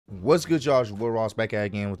What's good, y'all? It's your boy Ross back at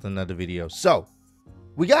again with another video. So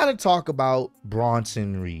we gotta talk about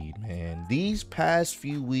Bronson Reed, man. These past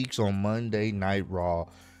few weeks on Monday Night Raw,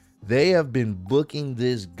 they have been booking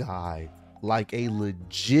this guy like a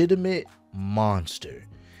legitimate monster.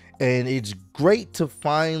 And it's great to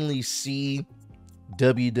finally see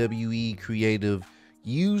WWE creative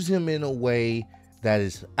use him in a way that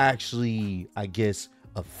is actually, I guess,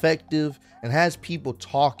 effective and has people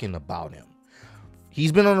talking about him.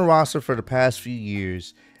 He's been on the roster for the past few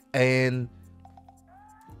years, and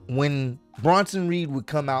when Bronson Reed would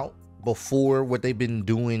come out before what they've been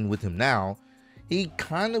doing with him now, he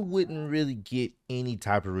kind of wouldn't really get any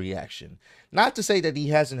type of reaction. Not to say that he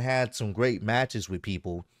hasn't had some great matches with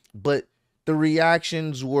people, but the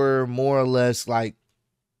reactions were more or less like,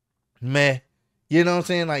 meh. You know what I'm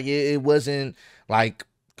saying? Like, it wasn't like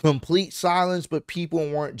complete silence, but people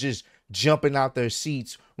weren't just jumping out their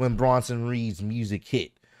seats when Bronson Reed's music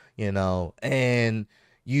hit, and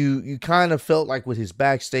you kind of felt like with his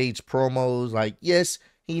backstage promos, like, yes,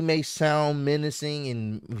 he may sound menacing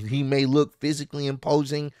and he may look physically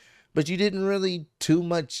imposing, but you didn't really too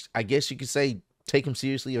much, I guess you could say, take him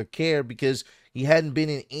seriously or care, because he hadn't been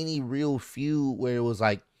in any real feud where it was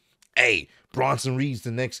like, hey, Bronson Reed's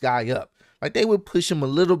the next guy up. Like, they would push him a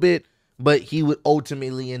little bit, but he would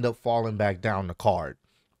ultimately end up falling back down the card.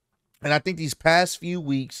 And I think these past few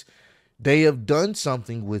weeks, they have done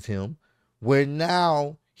something with him where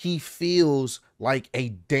now he feels like a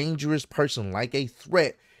dangerous person, like a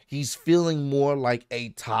threat. He's feeling more like a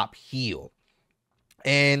top heel.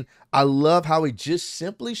 And I love how it just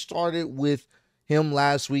simply started with him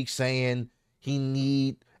last week saying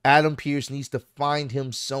Adam Pearce needs to find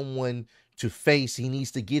him someone to face. He needs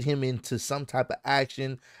to get him into some type of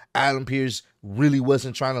action. Adam Pearce really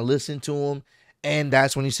wasn't trying to listen to him. And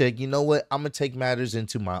that's when he said, you know what, I'm going to take matters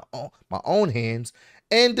into my own hands,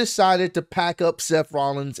 and decided to pack up Seth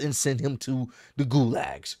Rollins and send him to the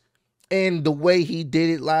gulags. And the way he did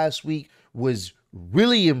it last week was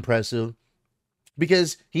really impressive,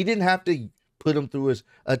 because he didn't have to put him through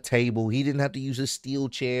a table. He didn't have to use a steel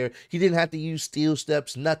chair. He didn't have to use steel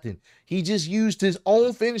steps, nothing. He just used his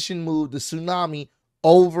own finishing move, the tsunami,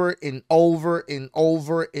 over and over and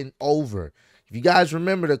over and over. If you guys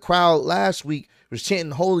remember, the crowd last week was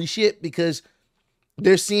chanting holy shit, because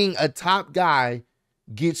they're seeing a top guy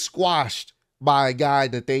get squashed by a guy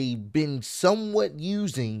that they've been somewhat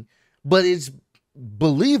using, but it's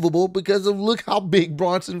believable because of look how big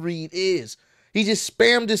Bronson Reed is. He just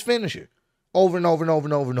spammed his finisher over and over and over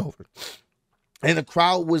and over and over. And the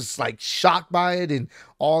crowd was like shocked by it, and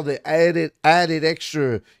all the added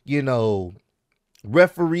extra,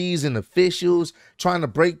 referees and officials trying to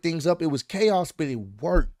break things up. It was chaos, but it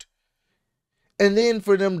worked. And then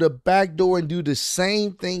for them to backdoor and do the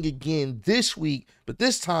same thing again this week, but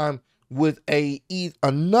this time with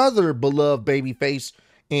another beloved babyface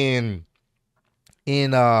in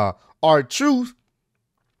R-Truth,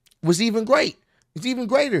 was even great. It's even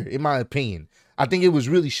greater, in my opinion. I think it was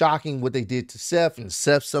really shocking what they did to Seth, and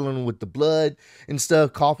Seth selling him with the blood and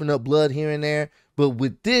stuff, coughing up blood here and there. But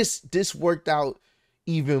with this worked out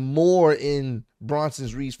even more in Bronson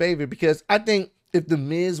Reed's favor, because I think if The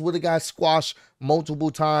Miz would have got squashed multiple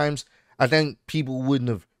times, I think people wouldn't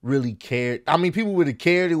have really cared. I mean, people would have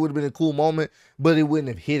cared. It would have been a cool moment, but it wouldn't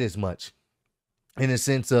have hit as much, in a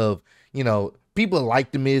sense of, people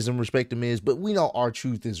like The Miz and respect The Miz, but we know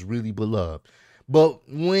R-Truth is really beloved. But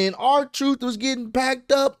when R-Truth was getting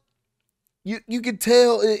packed up, you could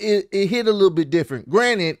tell it hit a little bit different.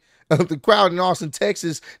 Granted, the crowd in Austin,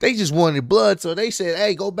 Texas, they just wanted blood, so they said,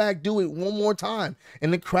 hey, go back, do it one more time.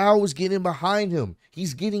 And the crowd was getting behind him.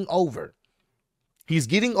 He's getting over. He's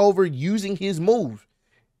getting over using his move.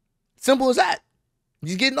 Simple as that.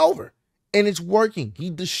 He's getting over. And it's working. He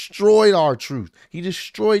destroyed R-Truth. He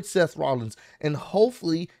destroyed Seth Rollins. And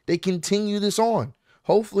hopefully they continue this on.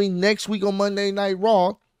 Hopefully next week on Monday Night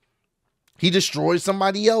Raw, he destroys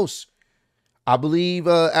somebody else. I believe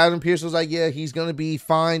Adam Pearce was like, yeah, he's going to be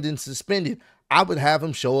fined and suspended. I would have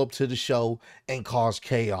him show up to the show and cause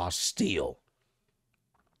chaos still.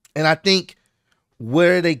 And I think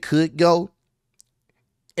where they could go,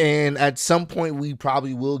 and at some point we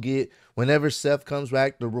probably will get, whenever Seth comes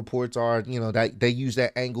back, the reports are, that they use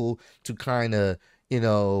that angle to kind of,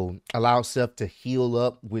 allow Seth to heal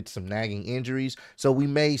up with some nagging injuries. So we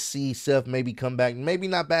may see Seth maybe come back, maybe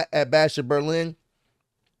not back at Bash of Berlin,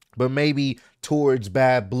 but maybe towards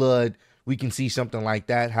Bad Blood, we can see something like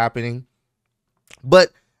that happening.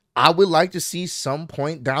 But I would like to see some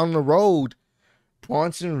point down the road,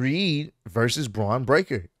 Bronson Reed versus Braun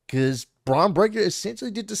Breaker, because Braun Breaker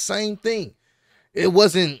essentially did the same thing. It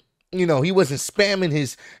wasn't he wasn't spamming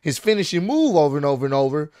his finishing move over and over and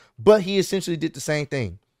over, but he essentially did the same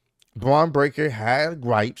thing. Braun Breaker had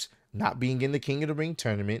gripes not being in the King of the Ring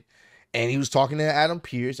tournament, and he was talking to Adam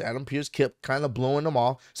Pearce. Adam Pearce kept kind of blowing him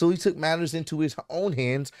off, so he took matters into his own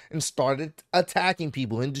hands and started attacking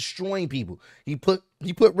people and destroying people. He put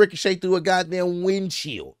Ricochet through a goddamn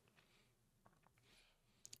windshield.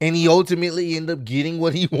 And he ultimately ended up getting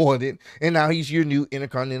what he wanted, and now he's your new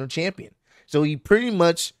Intercontinental Champion. So he pretty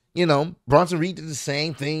much, Bronson Reed did the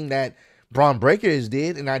same thing that Braun Breaker has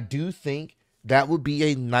did, and I do think that would be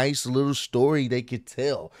a nice little story they could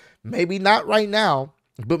tell. Maybe not right now,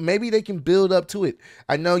 but maybe they can build up to it.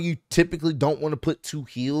 I know you typically don't want to put two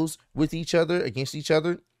heels with each other, against each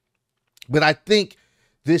other, but I think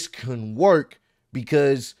this can work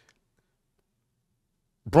because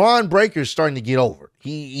Braun Breaker's starting to get over.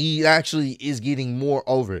 He actually is getting more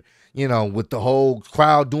over, with the whole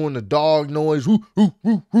crowd doing the dog noise, whoo, whoo,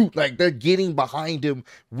 whoo, whoo. Like they're getting behind him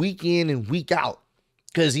week in and week out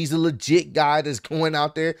because he's a legit guy that's going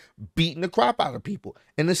out there beating the crap out of people.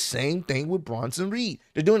 And the same thing with Bronson Reed.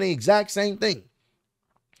 They're doing the exact same thing.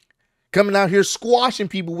 Coming out here squashing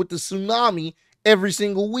people with the tsunami every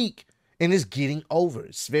single week. And it's getting over.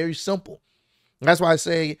 It's very simple. That's why I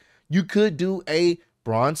say you could do a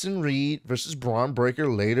Bronson Reed versus Braun Breaker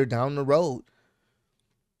later down the road.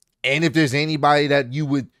 And if there's anybody that you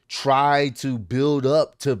would try to build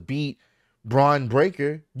up to beat Braun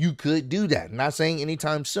Breaker, you could do that. I'm not saying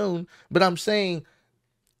anytime soon, but I'm saying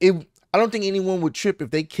I don't think anyone would trip if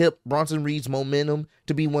they kept Bronson Reed's momentum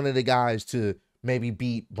to be one of the guys to maybe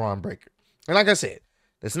beat Braun Breaker. And like I said,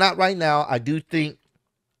 that's not right now. I do think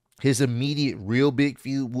his immediate real big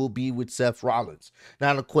feud will be with Seth Rollins.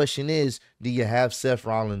 Now, the question is, do you have Seth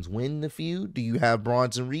Rollins win the feud? Do you have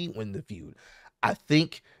Bronson Reed win the feud? I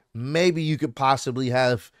think maybe you could possibly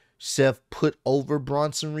have Seth put over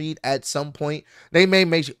Bronson Reed at some point. They may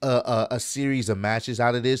make a series of matches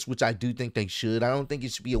out of this, which I do think they should. I don't think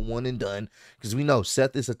it should be a one and done because we know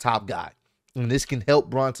Seth is a top guy. And this can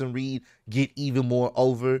help Bronson Reed get even more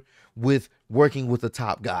over with working with a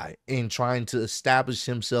top guy and trying to establish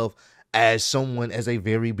himself as someone as a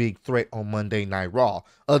very big threat on Monday Night Raw,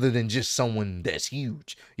 other than just someone that's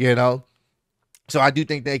huge, So I do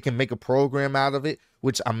think they can make a program out of it,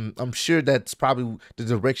 which I'm sure that's probably the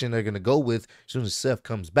direction they're going to go with as soon as Seth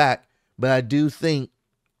comes back. But I do think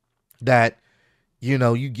that,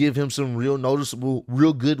 you give him some real noticeable,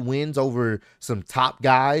 real good wins over some top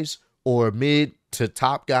guys or mid to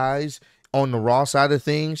top guys on the Raw side of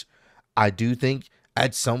things. I do think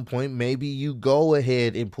at some point maybe you go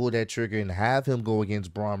ahead and pull that trigger and have him go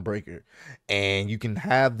against Braun Breaker, and you can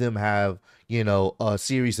have them have a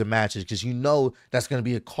series of matches because that's going to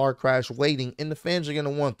be a car crash waiting, and the fans are going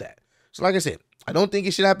to want that. So like I said, I don't think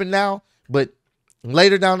it should happen now, but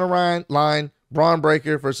later down the line, Braun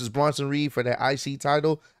Breaker versus Bronson Reed for that IC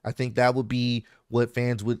title, I think that would be what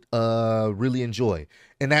fans would really enjoy.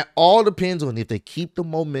 And that all depends on if they keep the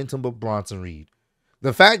momentum of Bronson Reed.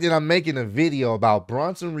 The fact that I'm making a video about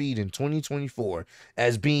Bronson Reed in 2024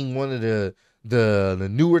 as being one of the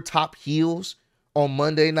newer top heels on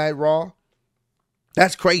Monday Night Raw,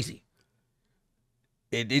 that's crazy.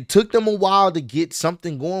 It took them a while to get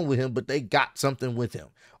something going with him, but they got something with him.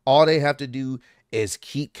 All they have to do is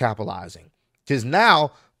keep capitalizing. Because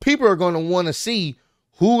now people are going to want to see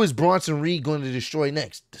who is Bronson Reed going to destroy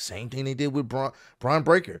next. The same thing they did with Braun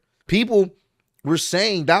Breaker. People were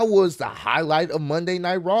saying that was the highlight of Monday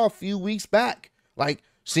Night Raw a few weeks back. Like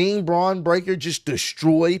seeing Braun Breaker just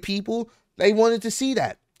destroy people. They wanted to see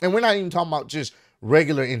that. And we're not even talking about just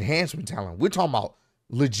regular enhancement talent. We're talking about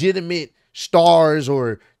legitimate stars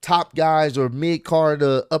or top guys or mid-card,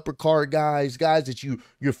 upper card guys that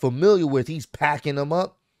you're familiar with. He's packing them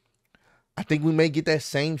up. I think we may get that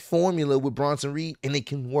same formula with Bronson Reed, and it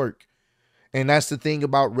can work. And that's the thing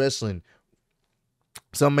about wrestling.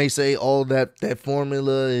 Some may say, oh, that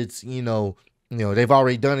formula, it's, they've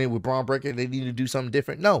already done it with Braun Breaker. They need to do something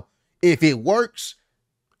different. No. If it works,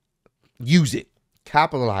 use it.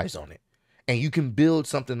 Capitalize on it. And you can build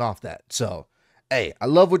something off that. So, hey, I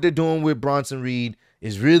love what they're doing with Bronson Reed.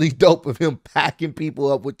 It's really dope of him packing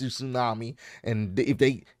people up with the tsunami. And if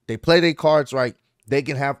they play their cards right, they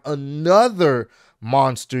can have another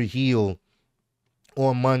monster heel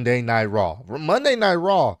on Monday Night Raw. Monday Night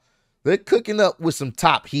Raw, they're cooking up with some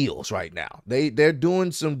top heels right now. They're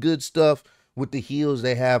doing some good stuff with the heels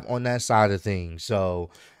they have on that side of things.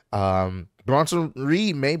 So Bronson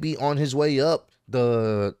Reed may be on his way up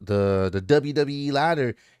the WWE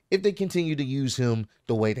ladder if they continue to use him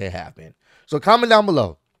the way they have been. So comment down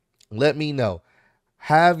below. Let me know.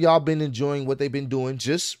 Have y'all been enjoying what they've been doing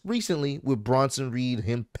just recently with Bronson Reed,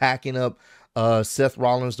 him packing up Seth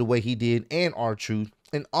Rollins the way he did, and R-Truth?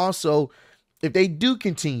 And also, if they do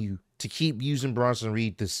continue to keep using Bronson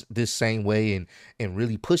Reed this same way and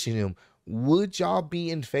really pushing him, would y'all be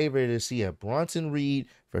in favor to see a Bronson Reed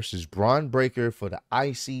versus Braun Breaker for the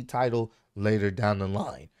IC title later down the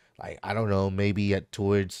line? Like, I don't know, maybe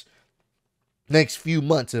towards next few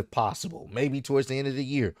months if possible, maybe towards the end of the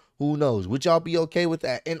year. Who knows? Would y'all be okay with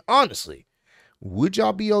that? And honestly, would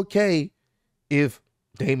y'all be okay if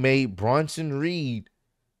they made Bronson Reed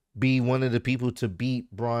be one of the people to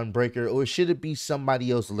beat Braun Breaker, or should it be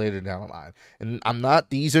somebody else later down the line? And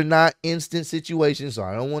these are not instant situations, so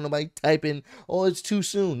I don't want to type in, oh, it's too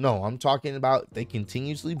soon. No, I'm talking about they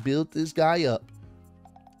continuously build this guy up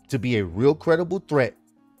to be a real credible threat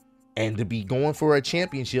and to be going for a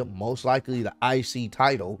championship, most likely the IC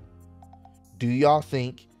title. Do y'all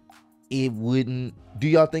think it would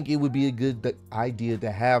be a good idea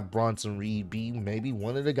to have Bronson Reed be maybe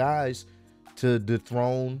one of the guys to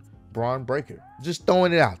dethrone Braun Breaker? Just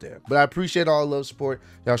throwing it out there. But I appreciate all the love, support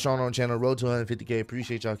y'all showing on the channel. Road to 150K.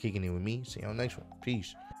 Appreciate y'all kicking in with me. See y'all next one.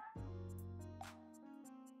 Peace.